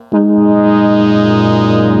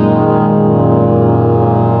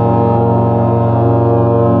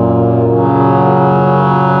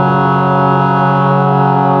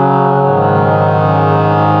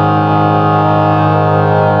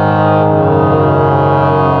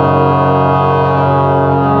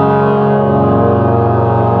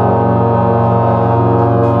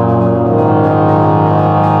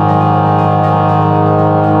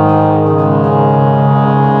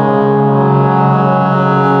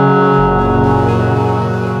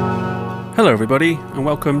everybody, and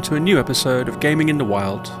welcome to a new episode of Gaming in the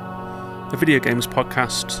Wild, a video games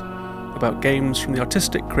podcast about games from the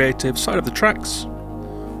artistic, creative side of the tracks,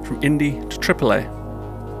 from indie to AAA.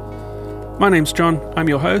 My name's John, I'm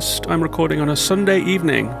your host. I'm recording on a Sunday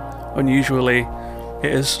evening. Unusually,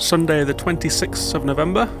 it is Sunday the 26th of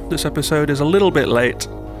November. This episode is a little bit late,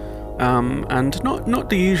 and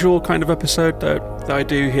not the usual kind of episode that I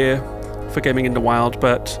do here for Gaming in the Wild,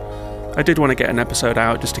 but I did want to get an episode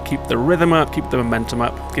out just to keep the rhythm up, keep the momentum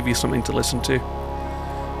up, give you something to listen to.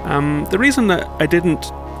 The reason that I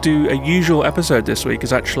didn't do a usual episode this week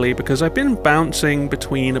is actually because I've been bouncing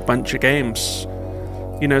between a bunch of games.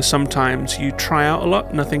 You know, sometimes you try out a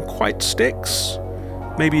lot, nothing quite sticks.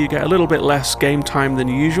 Maybe you get a little bit less game time than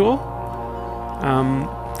usual.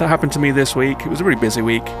 That happened to me this week. It was a really busy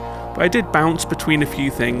week, but I did bounce between a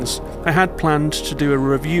few things. I had planned to do a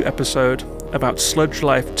review episode about Sludge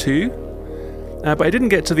Life 2, but I didn't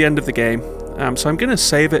get to the end of the game, so I'm going to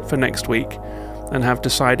save it for next week and have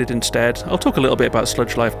decided instead, I'll talk a little bit about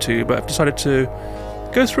Sludge Life 2, but I've decided to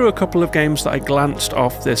go through a couple of games that I glanced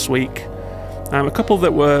off this week. A couple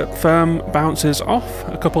that were firm bounces off,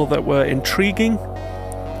 a couple that were intriguing,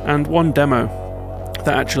 and one demo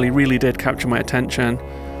that actually really did capture my attention.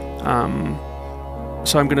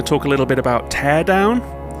 So I'm going to talk a little bit about Teardown,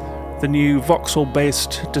 the new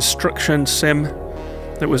voxel-based destruction sim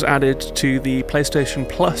that was added to the PlayStation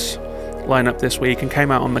Plus lineup this week and came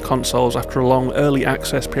out on the consoles after a long early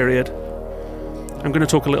access period. I'm going to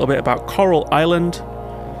talk a little bit about Coral Island,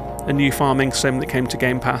 a new farming sim that came to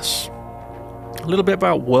Game Pass. A little bit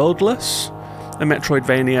about Worldless, a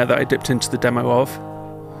Metroidvania that I dipped into the demo of.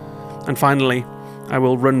 And finally, I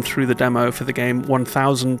will run through the demo for the game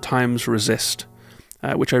 1000xRESIST,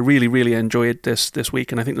 which I really enjoyed this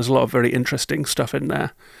week, and I think there's a lot of very interesting stuff in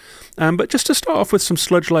there. But just to start off with some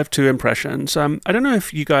Sludge Life 2 impressions, I don't know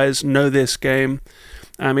if you guys know this game.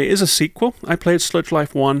 It is a sequel. I played Sludge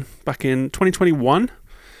Life 1 back in 2021.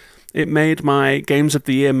 It made my Games of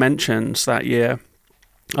the Year mentions that year,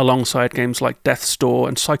 alongside games like Death's Door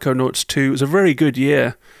and Psychonauts 2. It was a very good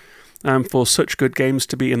year for such good games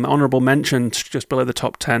to be in the honourable mentions just below the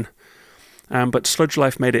top 10. But Sludge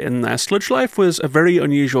Life made it in there. Sludge Life was a very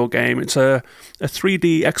unusual game. It's a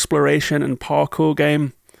 3D exploration and parkour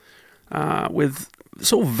game with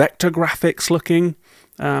sort of vector graphics looking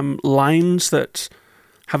lines that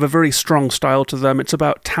have a very strong style to them. It's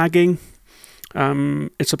about tagging.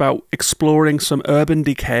 It's about exploring some urban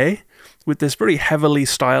decay with this very heavily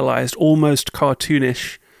stylized, almost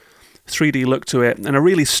cartoonish 3D look to it, and a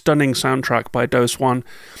really stunning soundtrack by Dose One.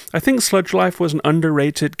 I think Sludge Life was an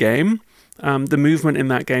underrated game. The movement in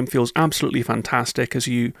that game feels absolutely fantastic as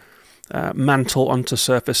you mantle onto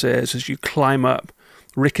surfaces, as you climb up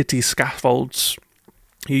rickety scaffolds.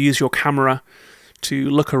 You use your camera to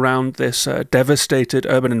look around this devastated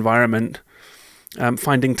urban environment,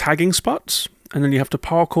 finding tagging spots, and then you have to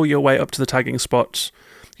parkour your way up to the tagging spots.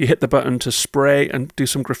 You hit the button to spray and do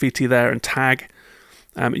some graffiti there and tag.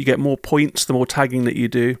 You get more points the more tagging that you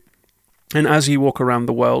do. And as you walk around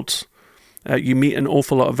the world, you meet an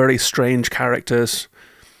awful lot of very strange characters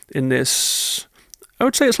in this. I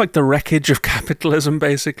would say it's like the wreckage of capitalism,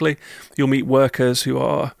 basically. You'll meet workers who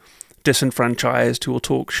are disenfranchised, who will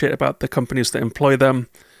talk shit about the companies that employ them.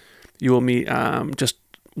 You will meet just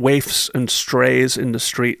waifs and strays in the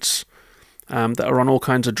streets that are on all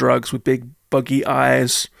kinds of drugs with big buggy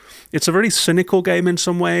eyes. It's a very cynical game in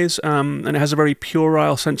some ways, and it has a very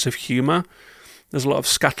puerile sense of humour. There's a lot of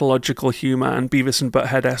scatological humour and Beavis and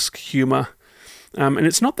Butthead-esque humour. And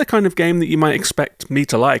it's not the kind of game that you might expect me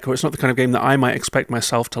to like, or it's not the kind of game that I might expect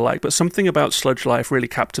myself to like, but something about Sludge Life really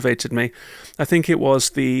captivated me. I think it was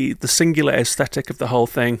the singular aesthetic of the whole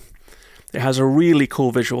thing. It has a really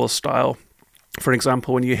cool visual style. For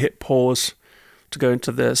example, when you hit pause to go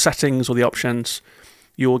into the settings or the options,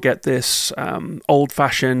 you will get this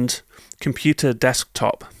old-fashioned computer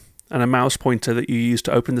desktop and a mouse pointer that you use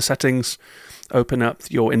to open the settings, open up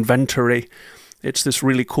your inventory. It's this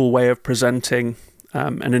really cool way of presenting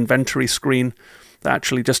an inventory screen that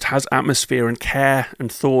actually just has atmosphere and care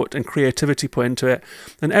and thought and creativity put into it.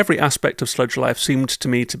 And every aspect of Sludge Life seemed to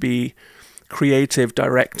me to be creative,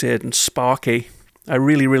 directed, and sparky. I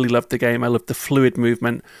really loved the game. I loved the fluid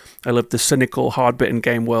movement. I loved the cynical, hard-bitten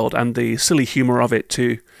game world and the silly humour of it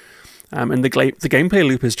too. And the gameplay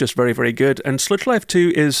loop is just very good. And Sludge Life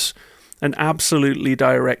 2 is an absolutely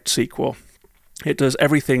direct sequel. It does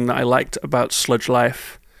everything that I liked about Sludge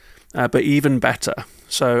Life, but even better.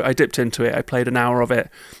 So I dipped into it. I played an hour of it.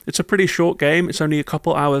 It's a pretty short game. It's only a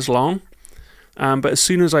couple hours long. But as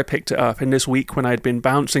soon as I picked it up in this week when I'd been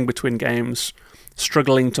bouncing between games,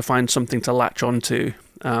 struggling to find something to latch onto,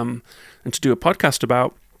 and to do a podcast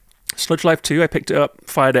about. Sludge Life 2, I picked it up,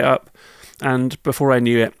 fired it up, and before I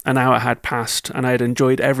knew it, an hour had passed, and I had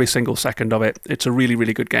enjoyed every single second of it. It's a really,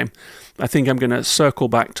 really good game. I think I'm going to circle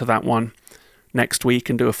back to that one next week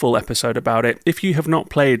and do a full episode about it. If you have not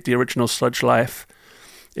played the original Sludge Life,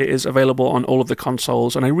 it is available on all of the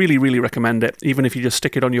consoles, and I really, really recommend it, even if you just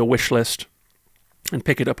stick it on your wish list and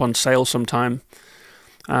pick it up on sale sometime.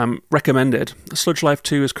 Recommended. Sludge Life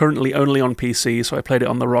 2 is currently only on PC, so I played it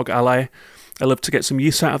on the ROG Ally. I love to get some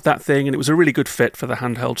use out of that thing, and it was a really good fit for the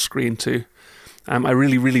handheld screen too. I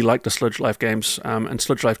really, really like the Sludge Life games, and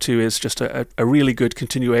Sludge Life 2 is just a really good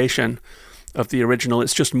continuation of the original.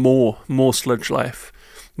 It's just more Sludge Life,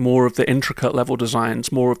 more of the intricate level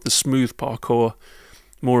designs, more of the smooth parkour,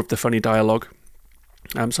 more of the funny dialogue.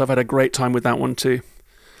 So I've had a great time with that one too.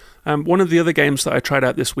 One of the other games that I tried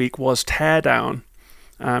out this week was Teardown.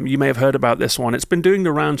 You may have heard about this one. It's been doing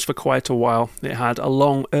the rounds for quite a while. It had a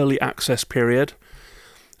long early access period.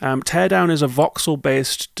 Teardown is a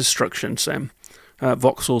voxel-based destruction sim.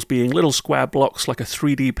 Voxels being little square blocks like a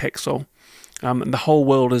 3D pixel. And the whole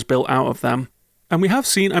world is built out of them. And we have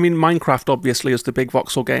seen, Minecraft obviously is the big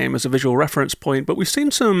voxel game as a visual reference point, but we've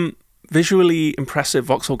seen some visually impressive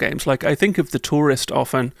voxel games. Like I think of The Tourist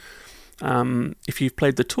often. If you've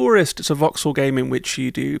played The Tourist, it's a voxel game in which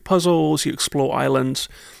you do puzzles, you explore islands,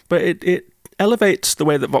 but it elevates the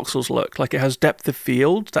way that voxels look. Like it has depth of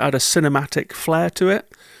field that add a cinematic flair to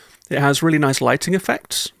it. It has really nice lighting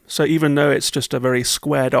effects, so even though it's just a very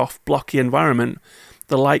squared off, blocky environment,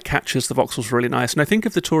 the light catches the voxels really nice. And I think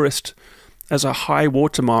of The Tourist as a high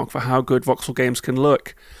watermark for how good voxel games can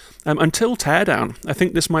look. Until Teardown, I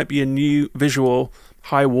think this might be a new visual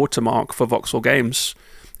high watermark for voxel games.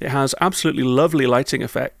 It has absolutely lovely lighting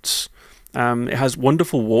effects. It has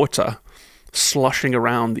wonderful water sloshing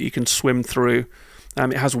around that you can swim through.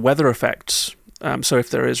 It has weather effects. So if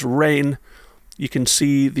there is rain, you can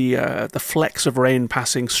see the flecks of rain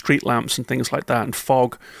passing street lamps and things like that, and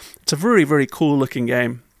fog. It's a very, very cool looking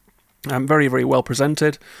game. Very, very well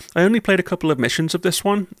presented. I only played a couple of missions of this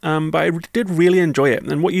one, but I did really enjoy it.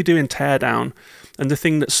 And what you do in Teardown, and the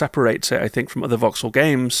thing that separates it, I think, from other voxel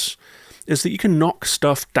games, is that you can knock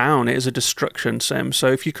stuff down. It is a destruction sim. So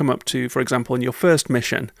if you come up to, for example, in your first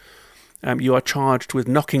mission, you are charged with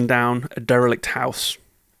knocking down a derelict house.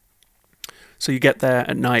 So you get there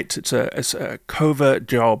at night. It's a covert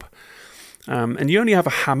job. And you only have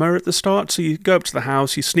a hammer at the start. So you go up to the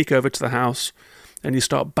house, you sneak over to the house, and you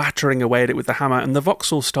start battering away at it with the hammer, and the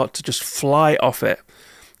voxels start to just fly off it.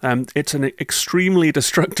 It's an extremely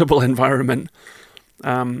destructible environment.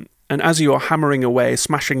 And as you are hammering away,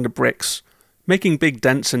 smashing the bricks, making big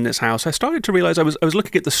dents in this house, I started to realize I was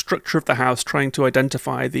looking at the structure of the house, trying to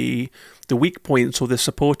identify the weak points or the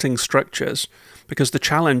supporting structures, because the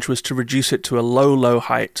challenge was to reduce it to a low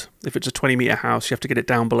height. If it's a 20-meter house, you have to get it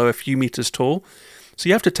down below a few meters tall. So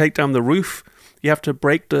you have to take down the roof, you have to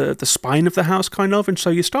break the spine of the house, kind of, and so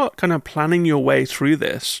you start kind of planning your way through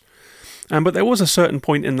this. But there was a certain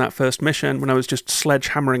point in that first mission when I was just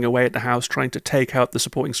sledgehammering away at the house, trying to take out the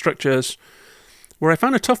supporting structures, where I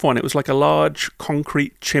found a tough one. It was like a large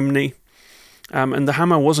concrete chimney, and the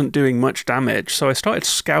hammer wasn't doing much damage. So I started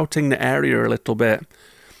scouting the area a little bit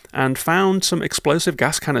and found some explosive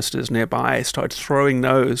gas canisters nearby. I started throwing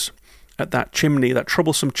those at that chimney, that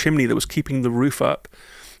troublesome chimney that was keeping the roof up.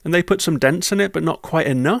 And they put some dents in it, but not quite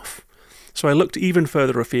enough. So I looked even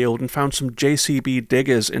further afield and found some JCB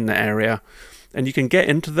diggers in the area. And you can get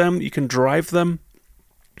into them, you can drive them.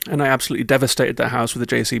 And I absolutely devastated that house with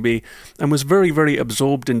a JCB and was very, very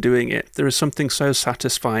absorbed in doing it. There is something so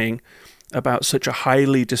satisfying about such a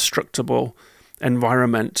highly destructible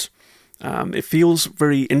environment. It feels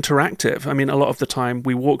very interactive. A lot of the time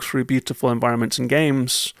we walk through beautiful environments in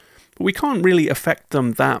games, but we can't really affect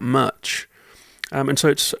them that much. And so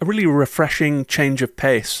it's a really refreshing change of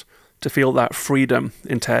pace to feel that freedom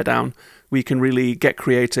in Teardown. We can really get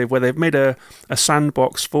creative, where they've made a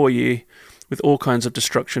sandbox for you with all kinds of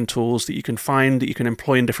destruction tools that you can find, that you can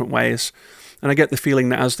employ in different ways. And I get the feeling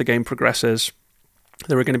that as the game progresses,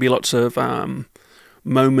 there are going to be lots of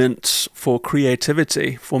moments for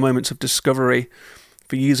creativity, for moments of discovery,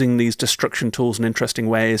 for using these destruction tools in interesting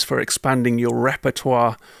ways, for expanding your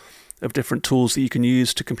repertoire of different tools that you can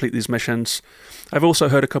use to complete these missions. I've also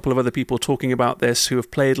heard a couple of other people talking about this who have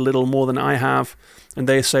played a little more than I have, and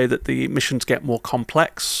they say that the missions get more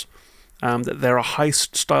complex, that there are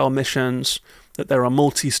heist-style missions, that there are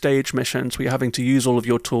multi-stage missions where you're having to use all of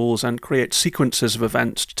your tools and create sequences of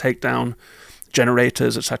events to take down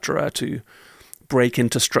generators, etc., to break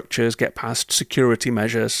into structures, get past security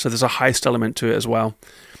measures. So there's a heist element to it as well.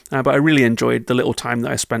 but I really enjoyed the little time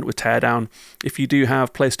that I spent with Teardown. If you do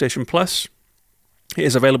have PlayStation Plus, it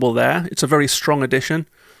is available there. It's a very strong addition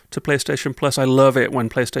to PlayStation Plus. I love it when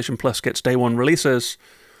PlayStation Plus gets day one releases,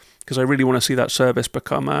 because I really want to see that service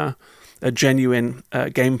become a genuine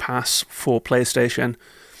Game Pass for PlayStation.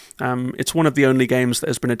 It's one of the only games that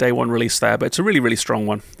has been a day one release there, but it's a really, really strong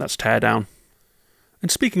one. That's Teardown.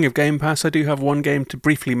 And speaking of Game Pass, I do have one game to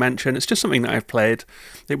briefly mention. It's just something that I've played.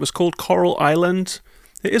 It was called Coral Island.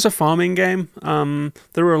 It is a farming game.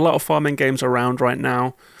 There are a lot of farming games around right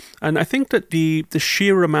now, and I think that the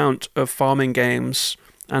sheer amount of farming games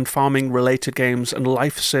and farming-related games and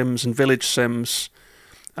life sims and village sims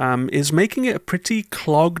is making it a pretty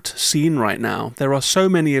clogged scene right now. There are so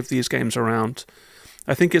many of these games around.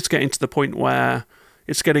 I think it's getting to the point where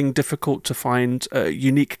it's getting difficult to find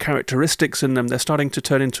unique characteristics in them. They're starting to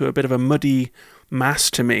turn into a bit of a muddy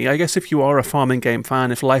mass to me. I guess if you are a farming game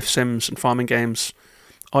fan, if life sims and farming games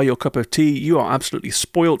are your cup of tea, you are absolutely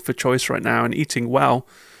spoilt for choice right now and eating well.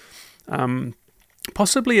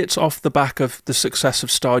 Possibly it's off the back of the success of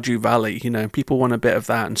Stardew Valley. You know, people want a bit of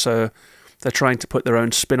that, and so they're trying to put their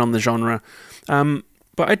own spin on the genre. But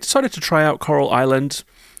I decided to try out Coral Island,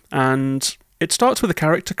 and it starts with a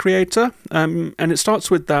character creator, and it starts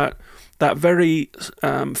with that very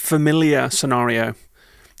familiar scenario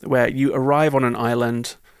where you arrive on an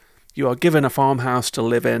island. You are given a farmhouse to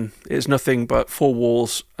live in. It is nothing but 4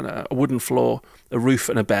 walls, a wooden floor, a roof,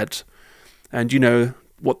 and a bed. And you know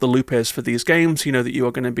what the loop is for these games. You know that you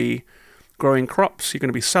are going to be growing crops, you're going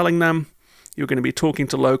to be selling them, you're going to be talking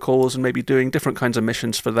to locals and maybe doing different kinds of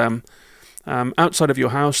missions for them. Outside of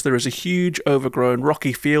your house, there is a huge overgrown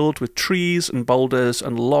rocky field with trees and boulders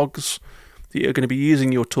and logs that you're going to be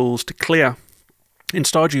using your tools to clear. In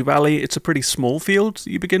Stardew Valley, it's a pretty small field that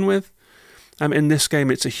you begin with. In this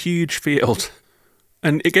game, it's a huge field.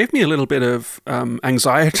 And it gave me a little bit of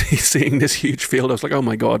anxiety seeing this huge field. I was like, oh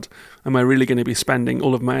my god, am I really going to be spending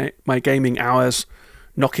all of my gaming hours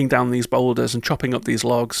knocking down these boulders and chopping up these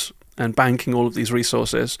logs and banking all of these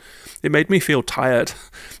resources? It made me feel tired.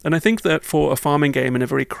 And I think that for a farming game in a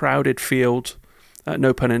very crowded field,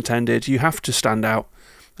 no pun intended, you have to stand out.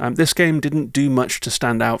 This game didn't do much to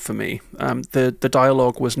stand out for me. The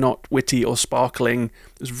dialogue was not witty or sparkling.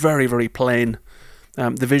 It was very, very plain.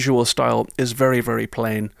 The visual style is very, very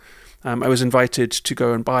plain. I was invited to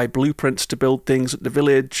go and buy blueprints to build things at the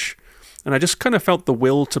village, and I just kind of felt the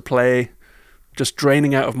will to play just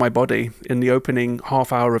draining out of my body in the opening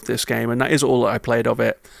half hour of this game, and that is all that I played of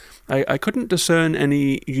it. I couldn't discern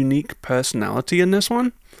any unique personality in this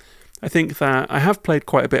one. I think that I have played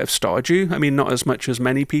quite a bit of Stardew. I mean, not as much as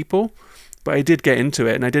many people, but I did get into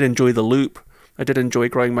it, and I did enjoy the loop. I did enjoy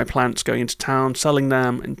growing my plants, going into town, selling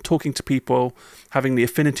them, and talking to people, having the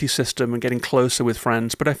affinity system and getting closer with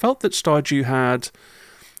friends. But I felt that Stardew had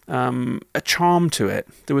a charm to it.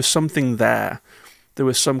 There was something there. There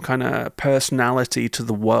was some kind of personality to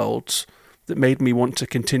the worlds that made me want to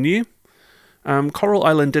continue. Coral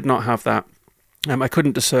Island did not have that. I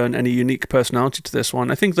couldn't discern any unique personality to this one.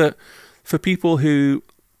 I think that for people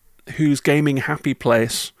whose gaming happy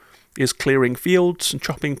place is clearing fields and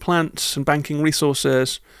chopping plants and banking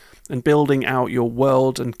resources and building out your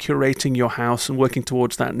world and curating your house and working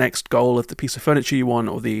towards that next goal of the piece of furniture you want,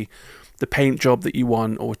 or the paint job that you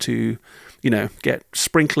want, or to, you know, get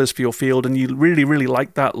sprinklers for your field, and you really, really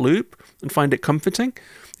like that loop and find it comforting,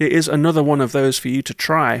 it is another one of those for you to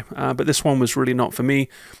try. But this one was really not for me,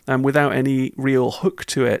 without any real hook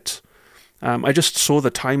to it. I just saw the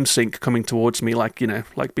time sink coming towards me, like, you know,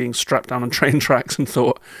 like being strapped down on train tracks, and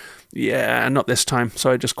thought, yeah, not this time.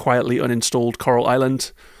 So I just quietly uninstalled Coral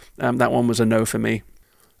Island. That one was a no for me.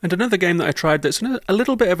 And another game that I tried that's in a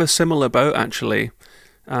little bit of a similar boat, actually,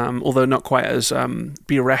 although not quite as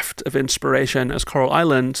bereft of inspiration as Coral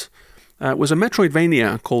Island, was a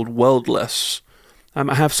Metroidvania called Worldless.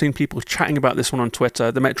 I have seen people chatting about this one on Twitter.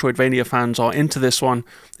 The Metroidvania fans are into this one.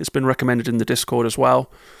 It's been recommended in the Discord as well.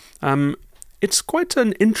 It's quite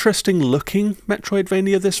an interesting looking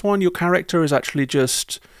Metroidvania, this one. Your character is actually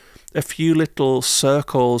just a few little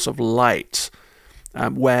circles of light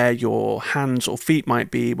where your hands or feet might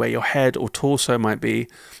be, where your head or torso might be,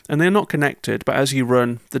 and they're not connected, but as you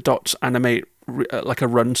run, the dots animate like a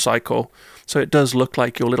run cycle, so it does look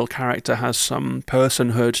like your little character has some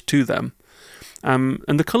personhood to them. And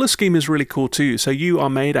the colour scheme is really cool too, so you are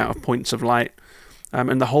made out of points of light,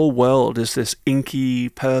 and the whole world is this inky,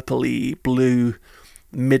 purpley, blue,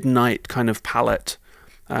 midnight kind of palette.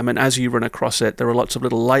 And as you run across it, there are lots of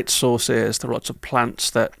little light sources, there are lots of plants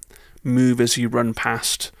that move as you run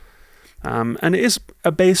past. And it is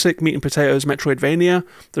a basic meat and potatoes Metroidvania.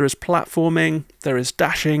 There is platforming, there is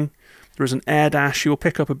dashing, There is an air dash. You will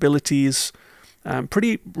pick up abilities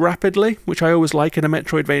pretty rapidly, which I always like in a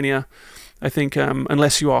Metroidvania. I think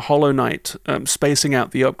unless you are Hollow Knight, spacing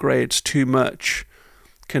out the upgrades too much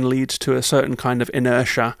can lead to a certain kind of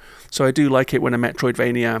inertia. So I do like it when a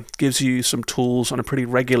Metroidvania gives you some tools on a pretty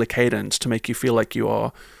regular cadence to make you feel like you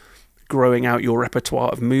are growing out your repertoire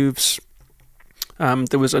of moves.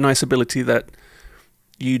 There was a nice ability that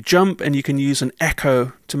you jump and you can use an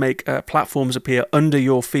echo to make platforms appear under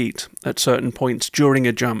your feet at certain points during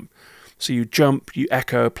a jump. So you jump, you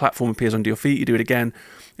echo, platform appears under your feet, you do it again.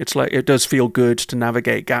 It's like, it does feel good to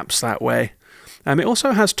navigate gaps that way. It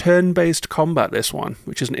also has turn-based combat, this one,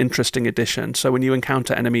 which is an interesting addition. So when you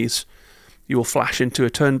encounter enemies, you will flash into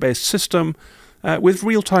a turn-based system with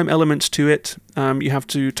real-time elements to it. You have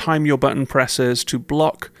to time your button presses to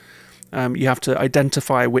block. You have to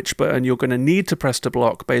identify which button you're going to need to press to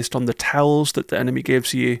block based on the tells that the enemy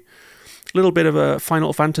gives you. A little bit of a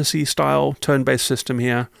Final Fantasy-style turn-based system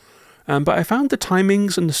here. But I found the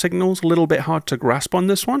timings and the signals a little bit hard to grasp on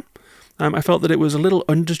this one. I felt that it was a little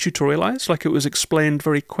under-tutorialized, like it was explained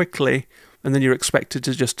very quickly, and then you're expected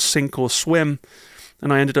to just sink or swim.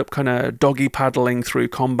 And I ended up kind of doggy paddling through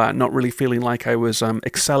combat, not really feeling like I was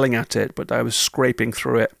excelling at it, but I was scraping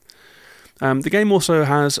through it. The game also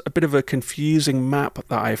has a bit of a confusing map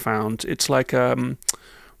that I found. It's like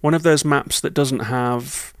one of those maps that doesn't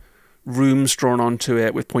have rooms drawn onto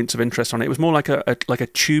it with points of interest on it. It was more like a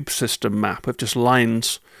tube system map of just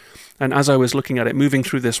lines. And as I was looking at it, moving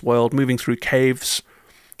through this world, moving through caves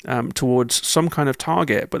towards some kind of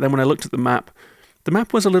target, but then when I looked at the map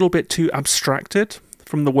was a little bit too abstracted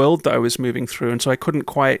from the world that I was moving through, and so I couldn't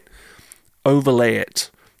quite overlay it.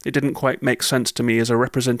 It didn't quite make sense to me as a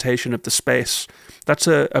representation of the space. That's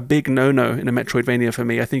a big no-no in a Metroidvania for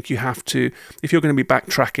me. I think you have to, if you're going to be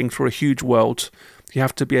backtracking through a huge world, you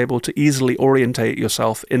have to be able to easily orientate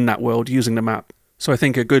yourself in that world using the map. So I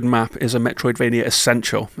think a good map is a Metroidvania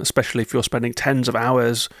essential, especially if you're spending tens of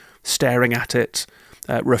hours staring at it,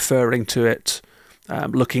 referring to it,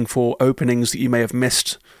 looking for openings that you may have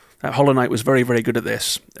missed. Hollow Knight was very, very good at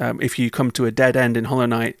this. If you come to a dead end in Hollow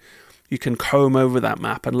Knight, you can comb over that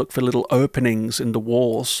map and look for little openings in the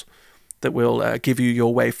walls that will give you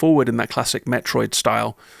your way forward in that classic Metroid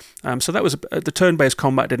style. So that was the turn-based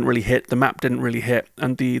combat didn't really hit, the map didn't really hit,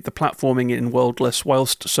 and the platforming in Worldless,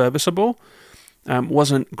 whilst serviceable,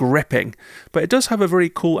 wasn't gripping. But it does have a very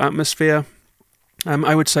cool atmosphere.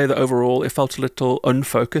 I would say that overall it felt a little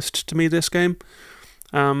unfocused to me, this game.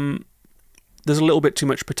 There's a little bit too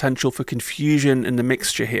much potential for confusion in the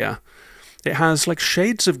mixture here. It has like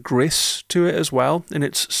shades of Gris to it as well in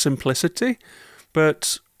its simplicity,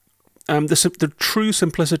 but the true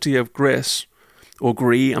simplicity of Gris, or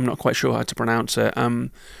Gris, I'm not quite sure how to pronounce it,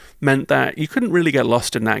 meant that you couldn't really get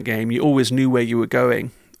lost in that game. You always knew where you were going,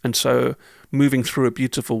 and so moving through a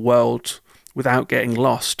beautiful world without getting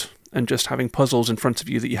lost and just having puzzles in front of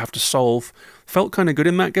you that you have to solve felt kind of good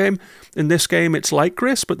in that game. In this game, it's like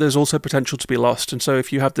Gris, but there's also potential to be lost, and so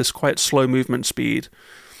if you have this quite slow movement speed,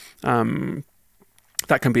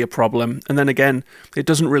 that can be a problem. And then again, it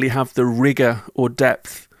doesn't really have the rigor or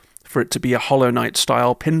depth for it to be a Hollow Knight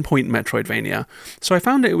style pinpoint Metroidvania. So I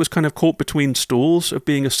found it was kind of caught between stools of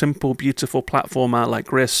being a simple, beautiful platformer like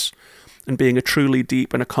Gris and being a truly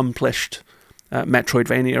deep and accomplished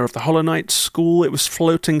Metroidvania of the Hollow Knight school. It was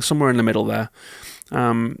floating somewhere in the middle there.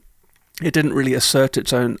 It didn't really assert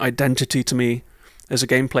its own identity to me as a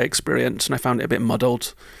gameplay experience, and I found it a bit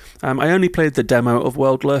muddled. I only played the demo of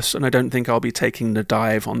Worldless, and I don't think I'll be taking the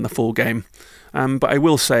dive on the full game. But I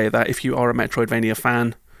will say that if you are a Metroidvania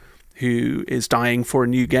fan who is dying for a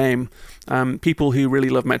new game, people who really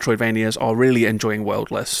love Metroidvanias are really enjoying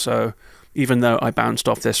Worldless. So even though I bounced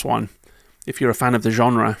off this one, if you're a fan of the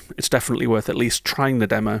genre, it's definitely worth at least trying the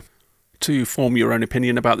demo to form your own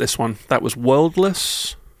opinion about this one. That was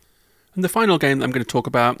Worldless. And the final game that I'm going to talk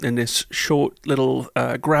about in this short little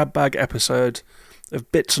grab bag episode of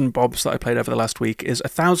bits and bobs that I played over the last week is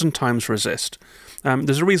 1000xRESIST.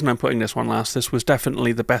 There's a reason I'm putting this one last. This was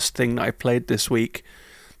definitely the best thing that I played this week.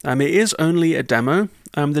 It is only a demo.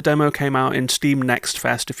 The demo came out in Steam Next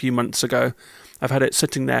Fest a few months ago. I've had it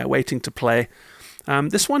sitting there waiting to play.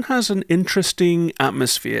 This one has an interesting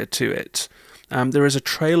atmosphere to it. There is a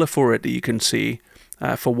trailer for it that you can see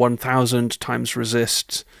for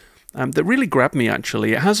 1000xRESIST that really grabbed me,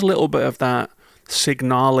 actually. It has a little bit of that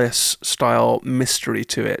Signalis style mystery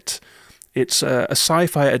to it. It's a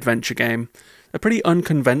sci-fi adventure game, a pretty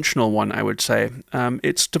unconventional one, I would say.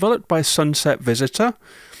 It's developed by Sunset Visitor.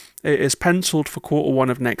 It is penciled for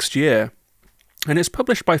Q1 of next year, and it's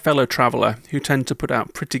published by Fellow Traveller, who tend to put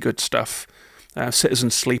out pretty good stuff. Citizen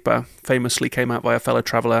Sleeper famously came out by a fellow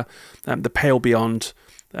traveller. The Pale Beyond,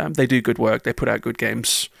 they do good work. They put out good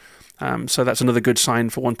games. So that's another good sign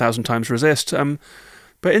for 1000xRESIST.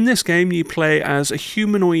 But in this game, you play as a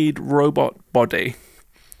humanoid robot body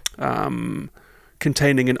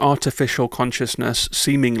containing an artificial consciousness,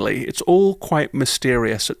 seemingly. It's all quite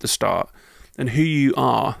mysterious at the start. And who you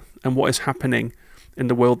are and what is happening in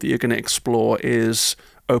the world that you're going to explore is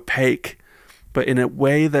opaque, but in a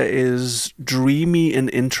way that is dreamy and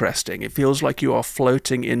interesting. It feels like you are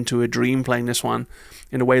floating into a dream playing this one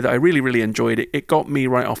in a way that I really, really enjoyed. It got me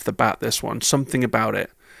right off the bat, this one. Something about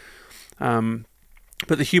it.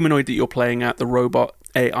 But the humanoid that you're playing at, the robot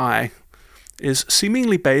AI, is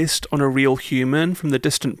seemingly based on a real human from the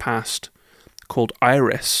distant past called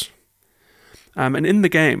Iris. And in the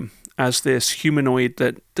game, as this humanoid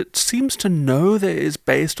that seems to know that it is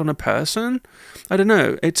based on a person, I don't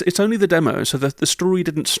know, it's only the demo, so the story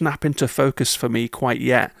didn't snap into focus for me quite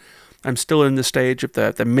yet. I'm still in the stage of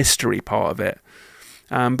the mystery part of it.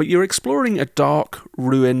 But you're exploring a dark,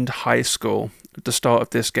 ruined high school at the start of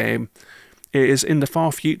this game. It is in the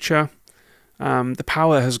far future. The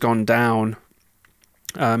power has gone down.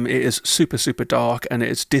 It is super, super dark, and it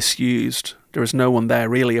is disused. There is no one there,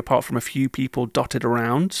 really, apart from a few people dotted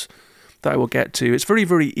around that I will get to. It's very,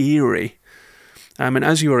 very eerie. And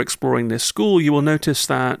as you are exploring this school, you will notice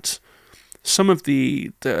that some of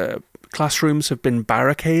the classrooms have been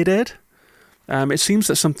barricaded. It seems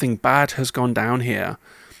that something bad has gone down here.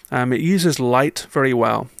 It uses light very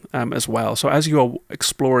well as well. So as you are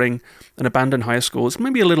exploring an abandoned high school, it's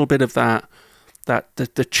maybe a little bit of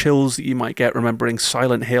the chills that you might get remembering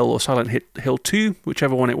Silent Hill or Silent Hill 2,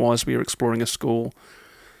 whichever one it was, we were exploring a school.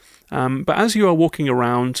 But as you are walking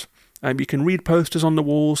around, you can read posters on the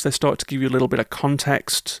walls. They start to give you a little bit of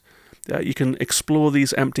context. You can explore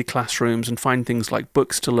these empty classrooms and find things like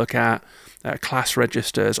books to look at, class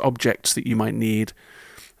registers, objects that you might need.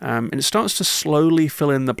 And it starts to slowly fill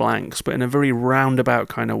in the blanks, but in a very roundabout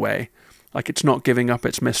kind of way, like it's not giving up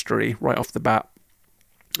its mystery right off the bat.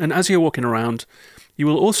 And as you're walking around, you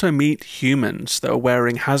will also meet humans that are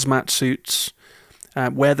wearing hazmat suits.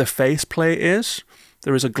 Where the faceplate is,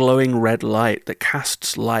 there is a glowing red light that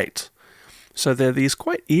casts light. So they're these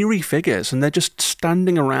quite eerie figures, and they're just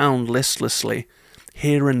standing around listlessly,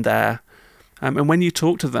 here and there. And when you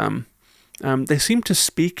talk to them, they seem to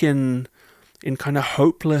speak in kind of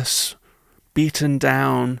hopeless, beaten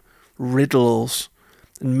down riddles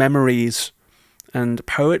and memories and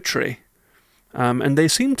poetry. And they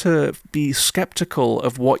seem to be skeptical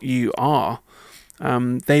of what you are.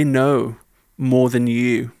 They know more than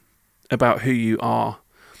you about who you are.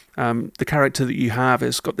 The character that you have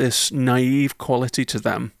has got this naive quality to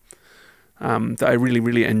them that I really,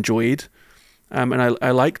 really enjoyed. And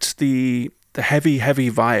I liked the heavy,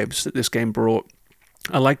 heavy vibes that this game brought.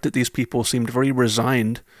 I liked that these people seemed very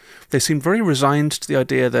resigned. They seemed very resigned to the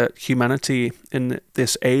idea that humanity in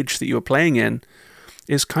this age that you are playing in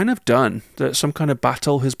is kind of done, that some kind of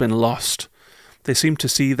battle has been lost. They seem to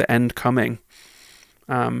see the end coming.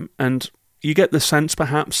 And you get the sense,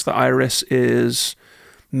 perhaps, that Iris is...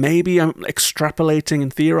 Maybe I'm extrapolating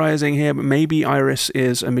and theorizing here, but maybe Iris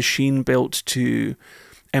is a machine built to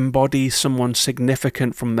embody someone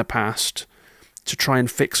significant from the past to try and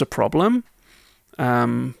fix a problem.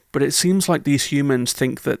 But it seems like these humans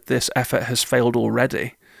think that this effort has failed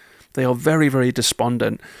already. They are very, very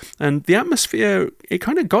despondent. And the atmosphere, it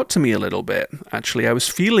kind of got to me a little bit, actually. I was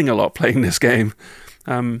feeling a lot playing this game.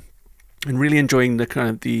 And really enjoying the kind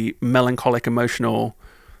of the melancholic, emotional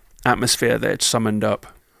atmosphere that it summoned up.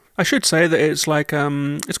 I should say that it's like,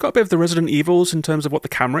 it's got a bit of the Resident Evils in terms of what the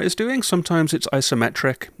camera is doing. Sometimes it's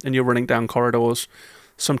isometric and you're running down corridors.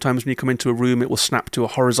 Sometimes when you come into a room, it will snap to a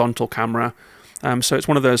horizontal camera. So it's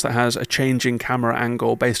one of those that has a changing camera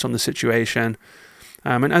angle based on the situation.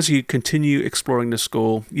 And as you continue exploring the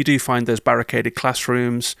school, you do find those barricaded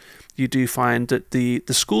classrooms. You do find that the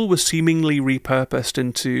school was seemingly repurposed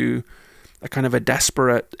into a kind of a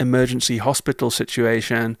desperate emergency hospital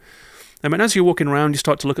situation. And as you're walking around, you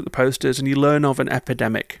start to look at the posters and you learn of an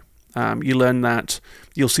epidemic. You learn that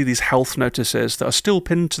you'll see these health notices that are still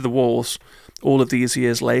pinned to the walls all of these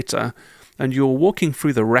years later. And you're walking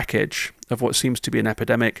through the wreckage of what seems to be an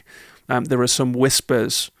epidemic. There are some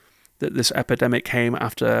whispers that this epidemic came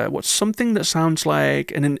after what's something that sounds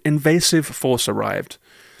like an invasive force arrived.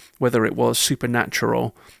 Whether it was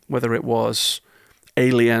supernatural, whether it was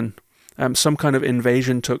alien, some kind of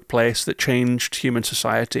invasion took place that changed human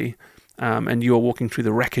society. And you are walking through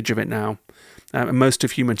the wreckage of it now. And most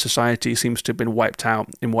of human society seems to have been wiped out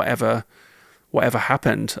in whatever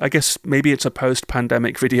happened. I guess maybe it's a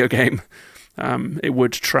post-pandemic video game. It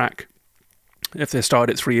would track. If they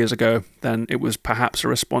started it 3 years ago, then it was perhaps a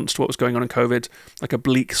response to what was going on in COVID, like a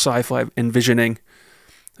bleak sci-fi envisioning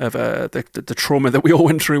of the trauma that we all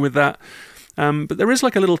went through with that. But there is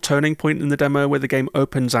like a little turning point in the demo where the game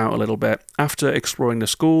opens out a little bit. After exploring the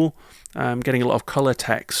school, getting a lot of color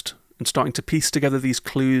text, and starting to piece together these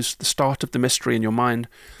clues, the start of the mystery in your mind,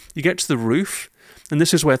 you get to the roof, and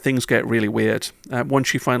this is where things get really weird.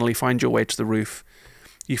 Once you finally find your way to the roof,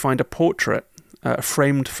 you find a portrait, a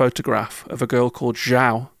framed photograph of a girl called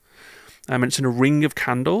Zhao, and it's in a ring of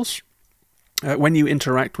candles. When you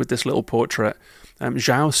interact with this little portrait,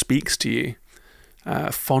 Zhao speaks to you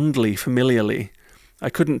fondly, familiarly. I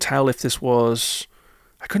couldn't tell what this was.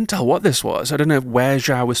 I don't know where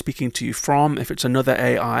Zhao was speaking to you from, if it's another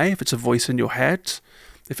AI, if it's a voice in your head,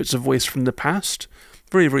 if it's a voice from the past.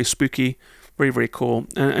 Very, very spooky, very, very cool.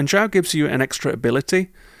 And Zhao gives you an extra ability,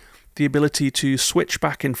 the ability to switch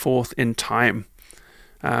back and forth in time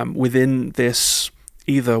within this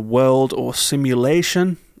either world or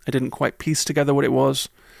simulation. I didn't quite piece together what it was.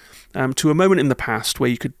 To a moment in the past where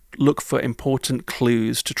you could look for important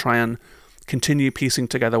clues to try and continue piecing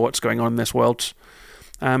together what's going on in this world.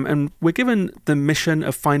 And we're given the mission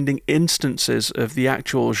of finding instances of the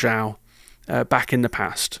actual Zhao back in the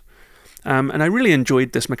past. And I really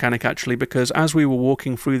enjoyed this mechanic actually, because as we were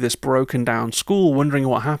walking through this broken down school wondering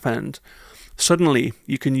what happened, suddenly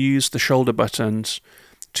you can use the shoulder buttons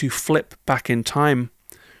to flip back in time.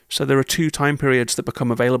 So there are 2 time periods that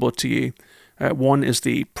become available to you. One is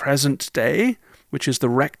the present day, which is the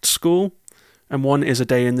wrecked school, and one is a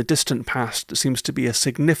day in the distant past that seems to be a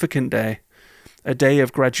significant day. A day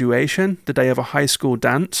of graduation, the day of a high school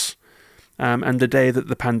dance, and the day that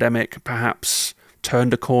the pandemic perhaps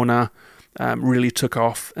turned a corner, really took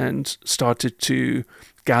off and started to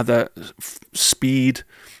gather speed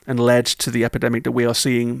and led to the epidemic that we are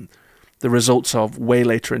seeing the results of way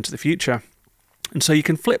later into the future. And so you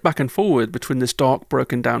can flip back and forward between this dark,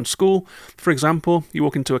 broken down school. For example, you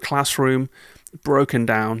walk into a classroom, broken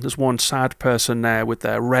down. There's one sad person there with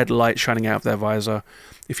their red light shining out of their visor.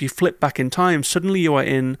 If you flip back in time, suddenly you are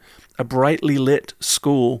in a brightly lit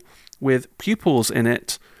school with pupils in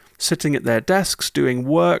it, sitting at their desks, doing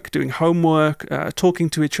work, doing homework, talking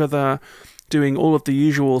to each other, doing all of the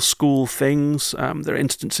usual school things. There are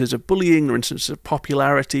instances of bullying, there are instances of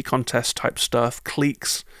popularity contest type stuff,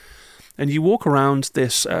 cliques. And you walk around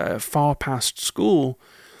this far past school,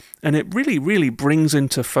 and it really, really brings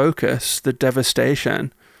into focus the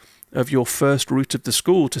devastation of your first route of the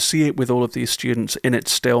school, to see it with all of these students in it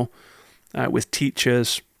still, with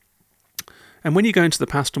teachers. And when you go into the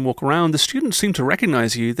past and walk around, the students seem to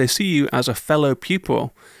recognize you. They see you as a fellow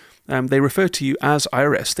pupil. They refer to you as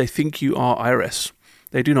Iris. They think you are Iris.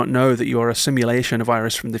 They do not know that you are a simulation of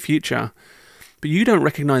Iris from the future. But you don't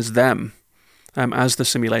recognize them as the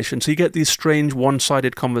simulation. So you get these strange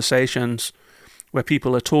one-sided conversations where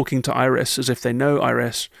people are talking to Iris as if they know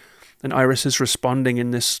Iris, and Iris is responding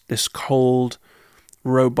in this cold,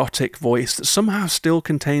 robotic voice that somehow still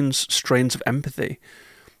contains strains of empathy,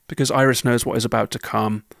 because Iris knows what is about to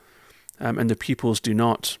come, and the pupils do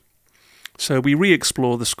not. So we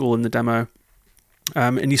re-explore the school in the demo,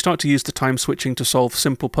 and you start to use the time switching to solve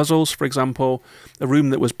simple puzzles. For example, a room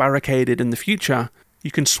that was barricaded in the future,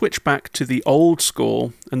 you can switch back to the old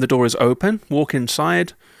school and the door is open, walk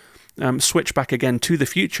inside, switch back again to the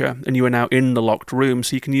future, and you are now in the locked room.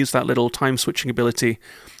 So you can use that little time switching ability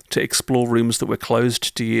to explore rooms that were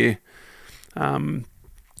closed to you. And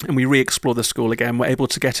we re-explore the school again. We're able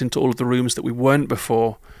to get into all of the rooms that we weren't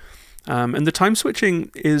before. And the time switching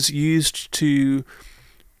is used to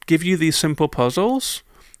give you these simple puzzles,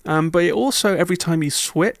 but it also, every time you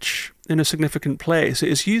switch in a significant place, it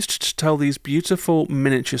is used to tell these beautiful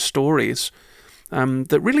miniature stories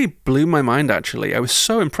that really blew my mind, actually. I was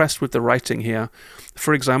so impressed with the writing here.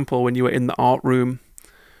 For example, when you were in the art room,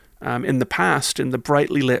 in the past, in the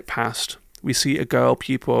brightly lit past, we see a girl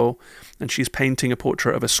pupil, and she's painting a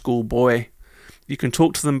portrait of a schoolboy. You can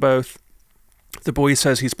talk to them both. The boy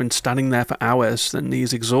says he's been standing there for hours and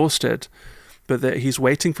he's exhausted, but that he's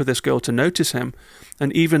waiting for this girl to notice him.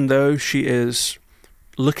 And even though she is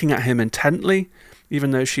looking at him intently,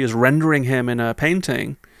 even though she is rendering him in a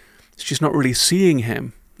painting, she's not really seeing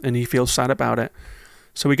him, and he feels sad about it.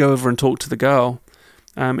 So we go over and talk to the girl,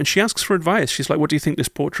 and she asks for advice. She's like, what do you think this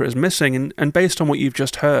portrait is missing? And based on what you've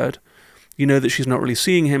just heard, you know that she's not really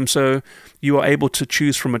seeing him, so you are able to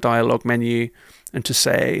choose from a dialogue menu and to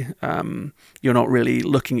say, you're not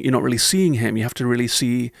really seeing him. You have to really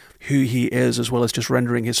see who he is, as well as just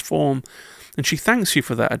rendering his form. And she thanks you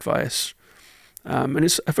for that advice. And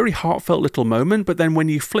it's a very heartfelt little moment, but then when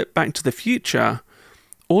you flip back to the future,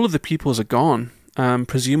 all of the pupils are gone,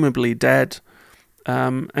 presumably dead,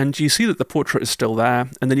 And you see that the portrait is still there,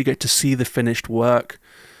 and then you get to see the finished work.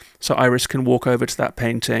 So Iris can walk over to that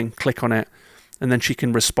painting, click on it, and then she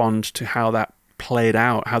can respond to how that played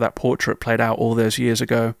out, how that portrait played out all those years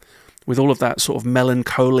ago, with all of that sort of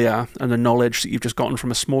melancholia and the knowledge that you've just gotten from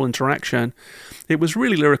a small interaction. It was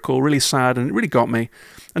really lyrical, really sad, and it really got me.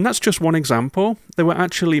 And that's just one example. There were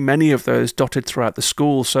actually many of those dotted throughout the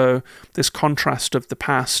school, so this contrast of the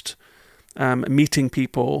past, meeting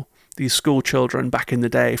people, these school children back in the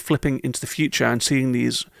day, flipping into the future and seeing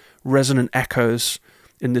these resonant echoes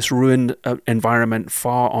in this ruined environment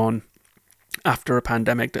far on after a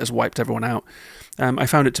pandemic that has wiped everyone out. I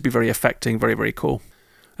found it to be very affecting, very, very cool.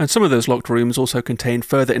 And some of those locked rooms also contain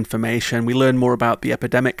further information. We learn more about the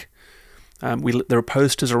epidemic. There are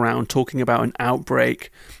posters around talking about an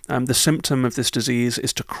outbreak. The symptom of this disease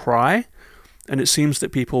is to cry. And it seems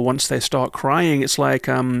that people, once they start crying, it's like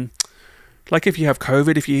if you have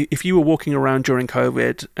COVID, if you were walking around during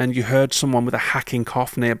COVID and you heard someone with a hacking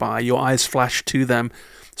cough nearby, your eyes flash to them.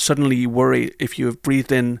 Suddenly you worry if you have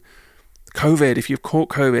breathed in COVID, if you've caught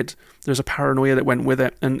COVID, there's a paranoia that went with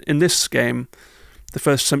it. And in this game, the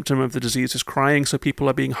first symptom of the disease is crying, so people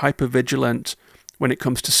are being hyper-vigilant when it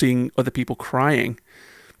comes to seeing other people crying.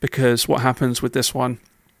 Because what happens with this one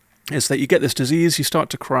is that you get this disease, you start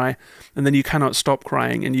to cry, and then you cannot stop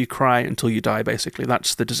crying, and you cry until you die, basically.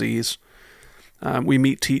 That's the disease. We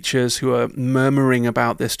meet teachers who are murmuring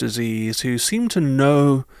about this disease, who seem to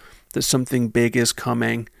know that something big is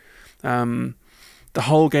coming. The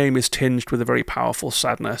whole game is tinged with a very powerful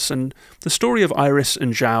sadness, and the story of Iris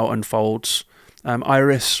and Zhao unfolds.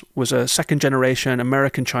 Iris was a second-generation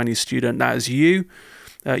American-Chinese student. That is you.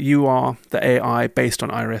 You are the AI based on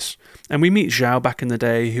Iris. And we meet Zhao back in the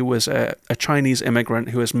day, who was a Chinese immigrant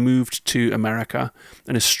who has moved to America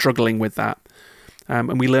and is struggling with that.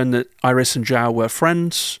 And we learn that Iris and Zhao were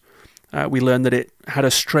friends. We learn that it had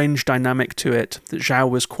a strange dynamic to it, that Zhao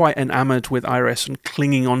was quite enamored with Iris and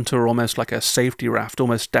clinging onto her almost like a safety raft,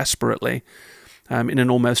 almost desperately, in an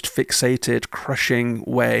almost fixated, crushing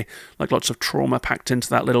way, like lots of trauma packed into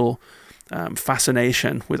that little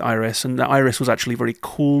fascination with Iris. And that Iris was actually very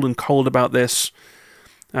cool and cold about this,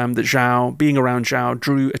 that Zhao, being around Zhao,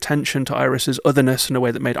 drew attention to Iris's otherness in a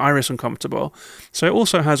way that made Iris uncomfortable. So it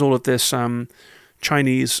also has all of this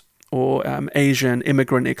Chinese or Asian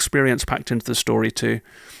immigrant experience packed into the story too.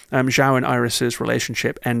 Zhao and Iris's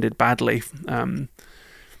relationship ended badly,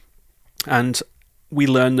 and we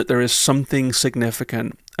learn that there is something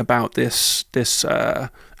significant about this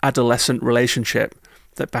adolescent relationship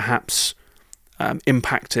that perhaps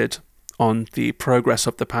impacted on the progress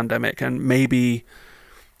of the pandemic, and maybe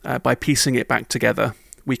by piecing it back together,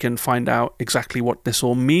 we can find out exactly what this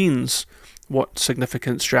all means, what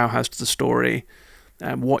significance Zhao has to the story,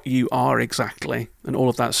 what you are exactly, and all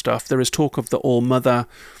of that stuff. There is talk of the All-Mother,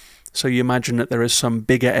 so you imagine that there is some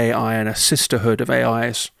bigger AI and a sisterhood of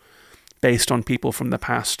AIs based on people from the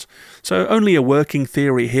past. So only a working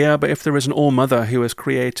theory here, but if there is an All-Mother who has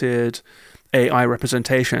created AI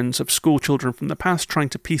representations of school children from the past trying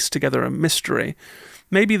to piece together a mystery,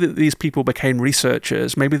 maybe that these people became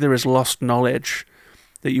researchers, maybe there is lost knowledge,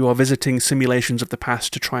 that you are visiting simulations of the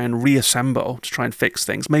past to try and reassemble, to try and fix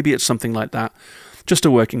things. Maybe it's something like that. Just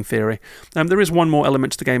a working theory. There is one more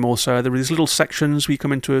element to the game also. There are these little sections where you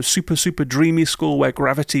come into a super, super dreamy school where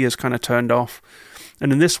gravity is kind of turned off.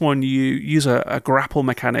 And in this one, you use a grapple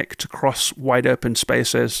mechanic to cross wide open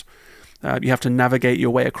spaces. You have to navigate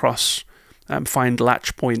your way across, find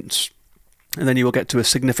latch points, and then you will get to a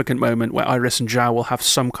significant moment where Iris and Zhao will have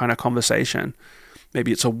some kind of conversation.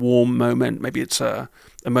 Maybe it's a warm moment, maybe it's a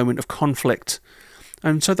moment of conflict.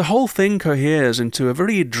 And so the whole thing coheres into a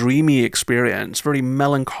very dreamy experience, very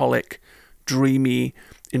melancholic, dreamy,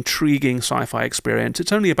 intriguing sci-fi experience.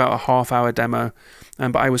 It's only about a half-hour demo,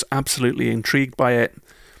 but I was absolutely intrigued by it.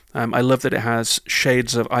 I love that it has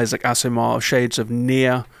shades of Isaac Asimov, shades of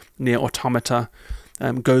Nier Automata,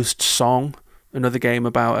 Ghost Song, another game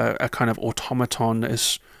about a kind of automaton that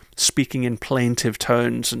is speaking in plaintive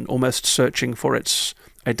tones and almost searching for its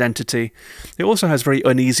identity. It also has very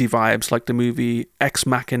uneasy vibes, like the movie Ex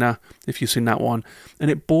Machina, if you've seen that one.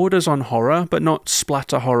 And it borders on horror, but not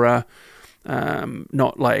splatter horror,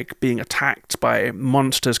 not like being attacked by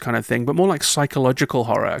monsters kind of thing, but more like psychological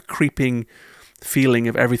horror, a creeping feeling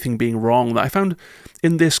of everything being wrong that I found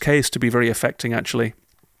in this case to be very affecting, actually.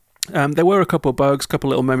 There were a couple of bugs, a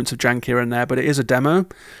couple little moments of jank here and there, but it is a demo,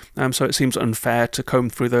 so it seems unfair to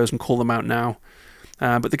comb through those and call them out now.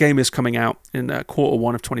 But the game is coming out in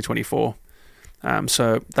Q1 of 2024.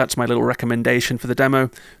 So that's my little recommendation for the demo.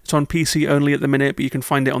 It's on PC only at the minute, but you can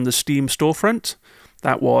find it on the Steam storefront.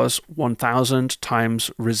 That was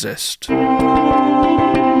 1000xRESIST.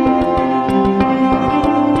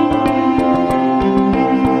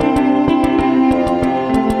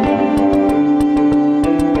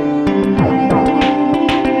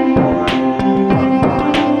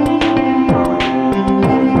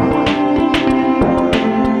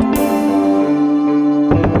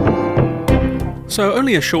 So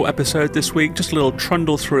only a short episode this week, just a little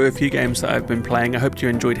trundle through a few games that I've been playing. I hope you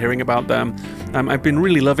enjoyed hearing about them. I've been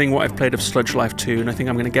really loving what I've played of Sludge Life 2, and I think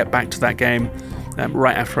I'm going to get back to that game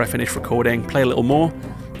right after I finish recording, play a little more,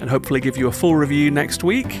 and hopefully give you a full review next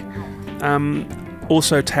week.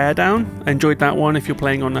 Also Teardown, I enjoyed that one. If you're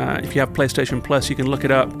playing on, if you have PlayStation Plus, you can look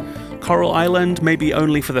it up. Coral Island, maybe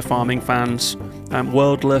only for the farming fans.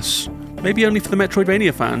 Worldless, maybe only for the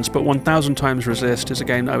Metroidvania fans, but 1000xRESIST is a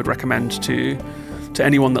game that I would recommend to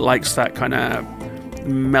anyone that likes that kind of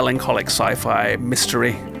melancholic sci-fi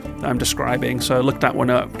mystery that I'm describing. So look that one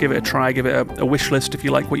up, give it a try, give it a wish list if you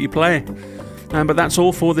like what you play. But that's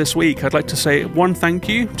all for this week. I'd like to say one thank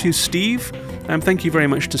you to Steve. Thank you very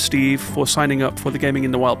much to Steve for signing up for the Gaming in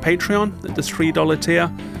the Wild Patreon at the $3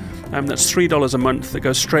 tier. That's $3 a month that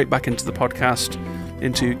goes straight back into the podcast,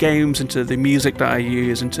 into games, into the music that I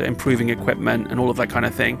use, into improving equipment and all of that kind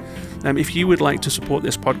of thing. If you would like to support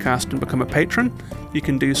this podcast and become a patron, you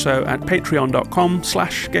can do so at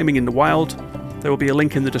patreon.com/gaminginthewild. There will be a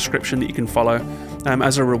link in the description that you can follow.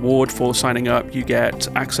 As a reward for signing up, you get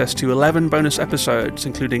access to 11 bonus episodes,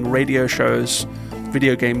 including radio shows,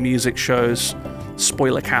 video game music shows,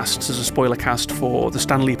 spoiler casts. There's a spoiler cast for the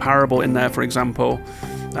Stanley Parable in there, for example.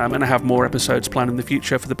 And I have more episodes planned in the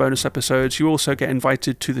future for the bonus episodes. You also get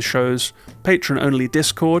invited to the show's patron-only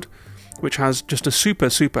Discord, which has just a super,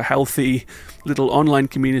 super healthy little online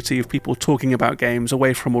community of people talking about games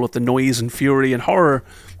away from all of the noise and fury and horror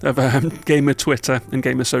of gamer Twitter and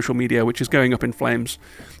gamer social media, which is going up in flames.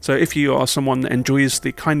 So if you are someone that enjoys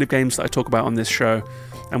the kind of games that I talk about on this show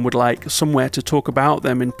and would like somewhere to talk about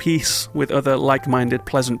them in peace with other like-minded,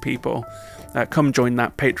 pleasant people, come join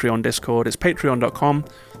that Patreon Discord. It's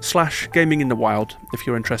patreon.com/gaminginthewild if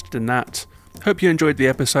you're interested in that. Hope you enjoyed the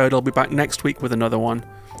episode. I'll be back next week with another one.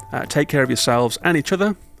 Take care of yourselves and each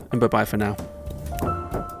other, and bye-bye for now.